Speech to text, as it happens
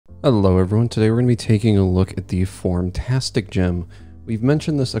Hello everyone, today we're going to be taking a look at the Formtastic gem. We've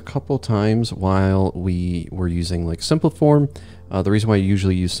mentioned this a couple times while we were using like Simple Form. The reason why I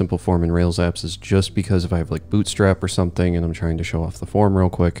usually use Simple Form in Rails apps is just because if I have like Bootstrap or something and I'm trying to show off the form real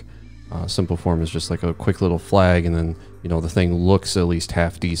quick, Simple Form is just like a quick little flag and then, you know, the thing looks at least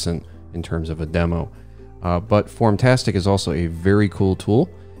half decent in terms of a demo. But Formtastic is also a very cool tool.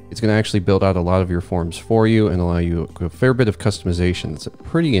 It's going to actually build out a lot of your forms for you and allow you a fair bit of customization. It's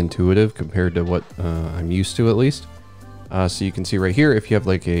pretty intuitive compared to what I'm used to, at least. So you can see right here, if you have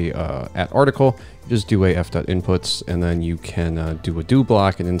like a at article, you just do a f.inputs and then you can do a do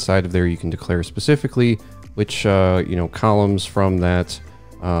block, and inside of there you can declare specifically which columns from that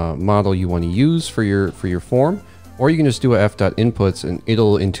model you want to use for your form. Or you can just do a f.inputs and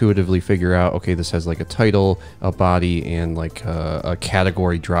it'll intuitively figure out, okay, this has like a title, a body, and like a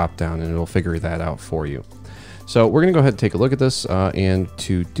category drop down, and it'll figure that out for you. So we're gonna go ahead and take a look at this. And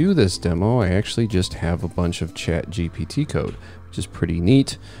to do this demo, I actually just have a bunch of ChatGPT code, which is pretty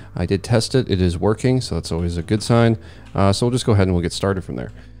neat. I did test it, it is working, so that's always a good sign. So we'll just go ahead and we'll get started from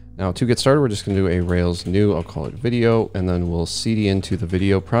there. Now to get started, we're just gonna do a Rails new, I'll call it video, and then we'll cd into the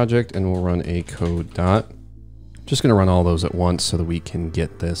video project and we'll run a code dot. Just going to run all those at once so that we can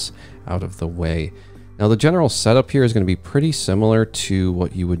get this out of the way. Now the general setup here is going to be pretty similar to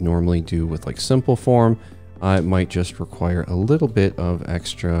what you would normally do with like Simple Form. It might just require a little bit of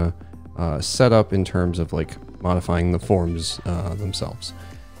extra setup in terms of like modifying the forms themselves.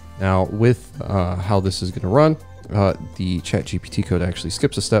 Now with how this is going to run, the ChatGPT code actually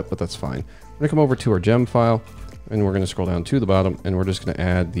skips a step, but that's fine. We're going to come over to our gem file and we're going to scroll down to the bottom and we're just going to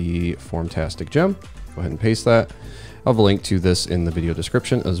add the Formtastic gem. Go ahead and paste that. I'll have a link to this in the video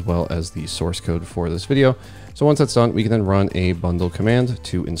description as well as the source code for this video. So once that's done, we can then run a bundle command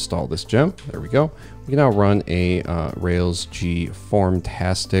to install this gem. There we go. We can now run a Rails G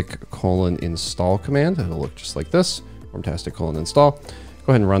Formtastic : install command. It'll look just like this, Formtastic : install. Go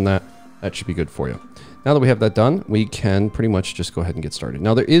ahead and run that. That should be good for you. Now that we have that done, we can pretty much just go ahead and get started.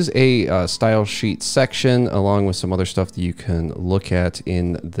 Now there is a style sheet section along with some other stuff that you can look at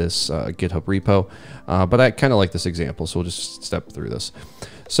in this GitHub repo, but I kind of like this example, so we'll just step through this.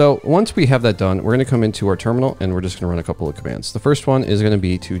 So once we have that done, we're going to come into our terminal and we're just going to run a couple of commands. The first one is going to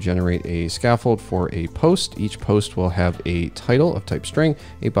be to generate a scaffold for a post. Each post will have a title of type string,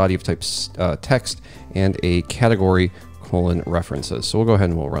 a body of type text, and a category : references. So we'll go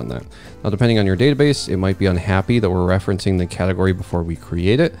ahead and we'll run that. Now, depending on your database, it might be unhappy that we're referencing the category before we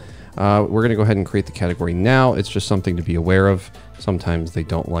create it. We're going to go ahead and create the category now. It's just something to be aware of. Sometimes they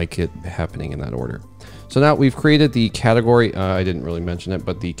don't like it happening in that order. So now we've created the category. I didn't really mention it,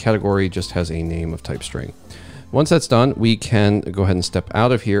 but the category just has a name of type string. Once that's done, we can go ahead and step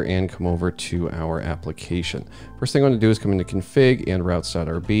out of here and come over to our application. First thing I want to do is come into config and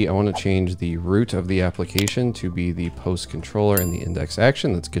routes.rb. I want to change the root of the application to be the post controller and the index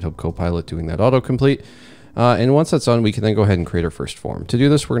action. That's GitHub Copilot doing that autocomplete. And once that's done, we can then go ahead and create our first form. To do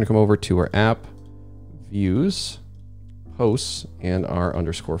this, we're going to come over to our app, views, posts, and our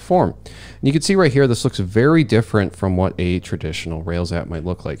 _ form. And you can see right here, this looks very different from what a traditional Rails app might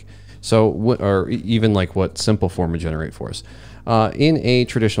look like. So, or even like what Simple Form would generate for us. In a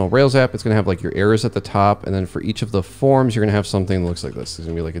traditional Rails app, it's going to have like your errors at the top, and then for each of the forms, you're going to have something that looks like this. There's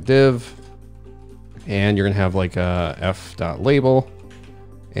going to be like a div, and you're going to have like a f.label,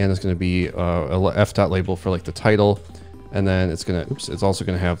 and it's going to be a f.label for like the title, and then it's going to, it's also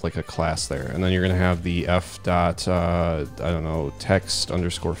going to have like a class there, and then you're going to have the f.text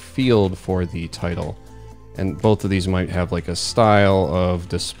 _ field for the title. And both of these might have like a style of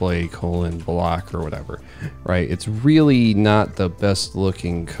display : block or whatever, right? It's really not the best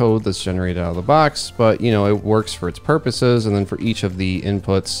looking code that's generated out of the box, but you know, it works for its purposes. And then for each of the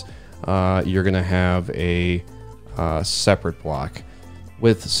inputs, you're going to have a separate block.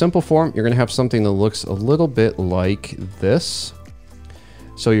 With Simple Form, you're going to have something that looks a little bit like this.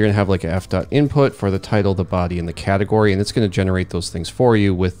 So you're going to have like a f.input for the title, the body, and the category, and it's going to generate those things for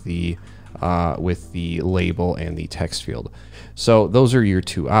you with the label and the text field. So those are your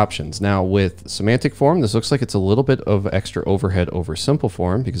two options. Now with semantic form, this looks like it's a little bit of extra overhead over Simple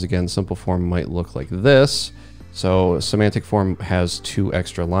Form, because again, Simple Form might look like this. So semantic form has two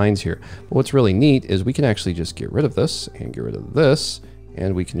extra lines here. But what's really neat is we can actually just get rid of this and get rid of this,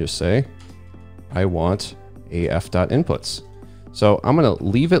 and we can just say, I want a f.inputs. So I'm going to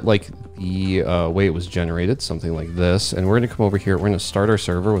leave it like the way it was generated, something like this. And we're going to come over here. We're going to start our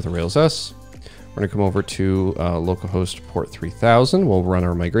server with a Rails S. We're going to come over to localhost port 3000. We'll run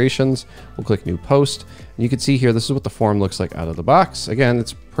our migrations. We'll click new post. And you can see here, this is what the form looks like out of the box. Again,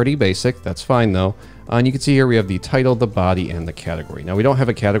 it's pretty basic. That's fine though. And you can see here we have the title, the body, and the category. Now we don't have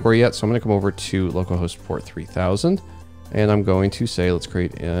a category yet, so I'm going to come over to localhost port 3000. And I'm going to say, let's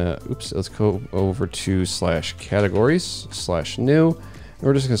create, let's go over to /categories/new. And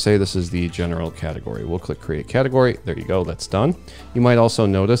we're just going to say this is the general category. We'll click create category. There you go. That's done. You might also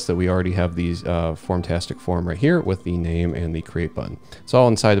notice that we already have these Formtastic form right here with the name and the create button. It's all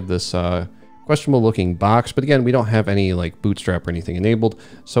inside of this questionable looking box. But again, we don't have any like bootstrap or anything enabled.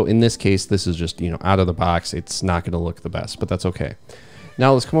 So in this case, this is just, out of the box. It's not going to look the best, but that's okay.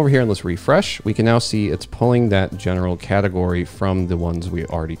 Now let's come over here and let's refresh. We can now see it's pulling that general category from the ones we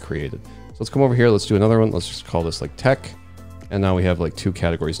already created. So let's come over here. Let's do another one. Let's just call this like tech. And now we have like 2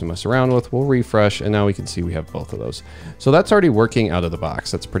 categories to mess around with. We'll refresh, and now we can see we have both of those. So that's already working out of the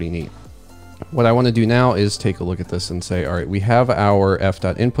box. That's pretty neat. What I want to do now is take a look at this and say, all right, we have our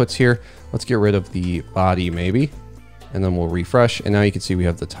f.inputs here. Let's get rid of the body maybe, and then we'll refresh. And now you can see we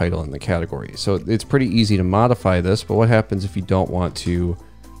have the title and the category. So it's pretty easy to modify this, but what happens if you don't want to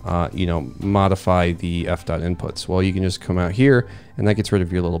modify the f.inputs? Well, you can just come out here and that gets rid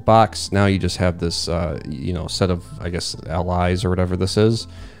of your little box. Now you just have this, set of, I guess, LIs or whatever this is,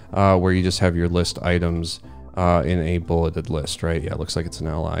 where you just have your list items in a bulleted list, right? Yeah, it looks like it's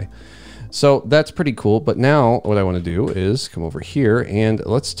an LI. So that's pretty cool. But now what I want to do is come over here and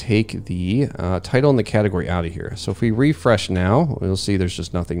let's take the title and the category out of here. So if we refresh now, we'll see there's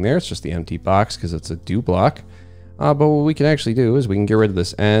just nothing there. It's just the empty box because it's a do block. But what we can actually do is we can get rid of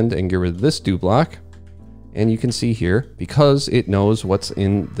this end and get rid of this do block. And you can see here, because it knows what's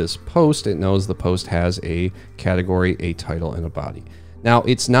in this post, it knows the post has a category, a title, and a body. Now,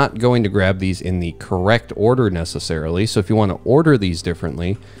 it's not going to grab these in the correct order necessarily. So if you want to order these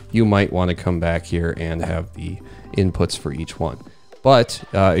differently, you might want to come back here and have the inputs for each one. But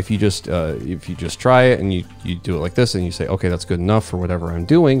if you just try it and you do it like this and you say, okay, that's good enough for whatever I'm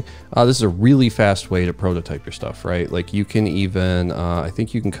doing, this is a really fast way to prototype your stuff, right? Like you can even, I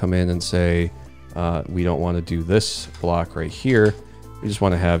think you can come in and say, we don't want to do this block right here. We just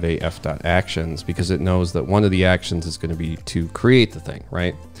want to have a f.actions because it knows that one of the actions is going to be to create the thing,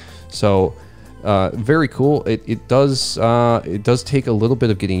 right? So very cool. It does take a little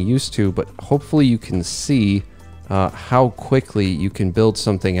bit of getting used to, but hopefully you can see how quickly you can build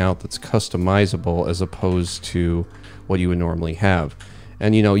something out that's customizable as opposed to what you would normally have.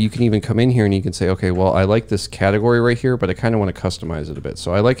 And you can even come in here and you can say, okay, well, I like this category right here, but I kind of want to customize it a bit.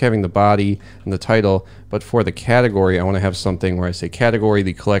 So I like having the body and the title, but for the category, I want to have something where I say category,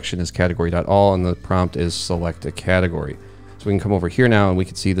 the collection is category.all, and the prompt is select a category. So we can come over here now and we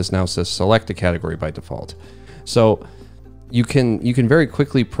can see this now says select a category by default. So you can very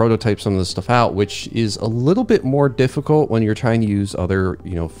quickly prototype some of this stuff out, which is a little bit more difficult when you're trying to use other,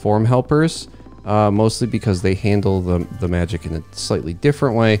 form helpers. Mostly because they handle the magic in a slightly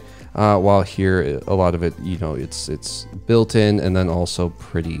different way, while here a lot of it, it's built in and then also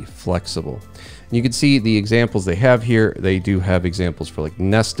pretty flexible. And you can see the examples they have here. They do have examples for like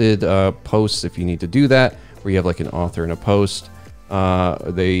nested posts if you need to do that, where you have like an author and a post.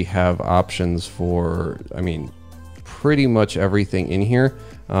 They have options for, pretty much everything in here.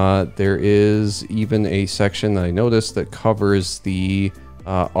 There is even a section that I noticed that covers the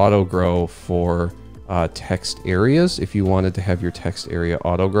auto grow for text areas if you wanted to have your text area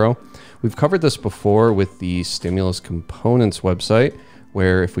auto grow. We've covered this before with the Stimulus Components website,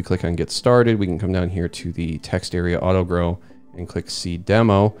 where if we click on get started, we can come down here to the text area auto grow and click see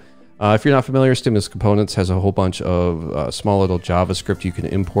demo. If you're not familiar, Stimulus Components has a whole bunch of small little JavaScript you can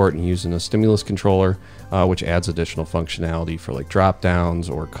import and use in a stimulus controller, which adds additional functionality for like drop downs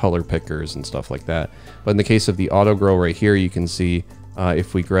or color pickers and stuff like that. But in the case of the auto grow right here, you can see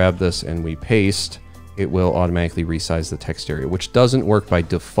if we grab this and we paste, it will automatically resize the text area, which doesn't work by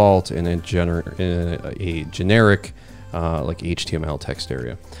default in a generic like HTML text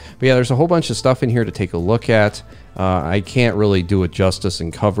area. But yeah, there's a whole bunch of stuff in here to take a look at. I can't really do it justice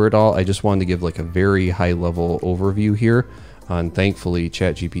and cover it all. I just wanted to give like a very high level overview here. And thankfully,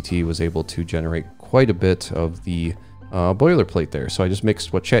 ChatGPT was able to generate quite a bit of the boilerplate there. So I just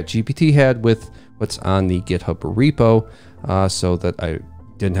mixed what ChatGPT had with what's on the GitHub repo, so that I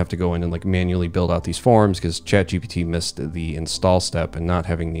didn't have to go in and like manually build out these forms, because ChatGPT missed the install step, and not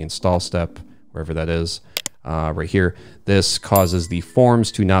having the install step, wherever that is, right here, this causes the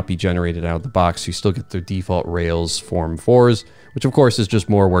forms to not be generated out of the box. So you still get the default Rails form 4s, which of course is just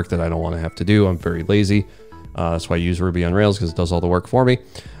more work that I don't want to have to do. I'm very lazy. That's why I use Ruby on Rails, because it does all the work for me.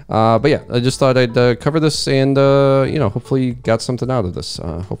 But yeah, I just thought I'd cover this and, you know, hopefully you got something out of this.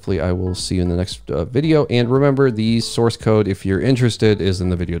 Hopefully I will see you in the next video. And remember, the source code, if you're interested, is in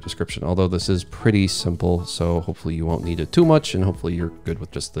the video description. Although this is pretty simple, so hopefully you won't need it too much, and hopefully you're good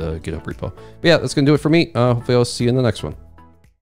with just the GitHub repo. But yeah, that's going to do it for me. Hopefully I'll see you in the next one.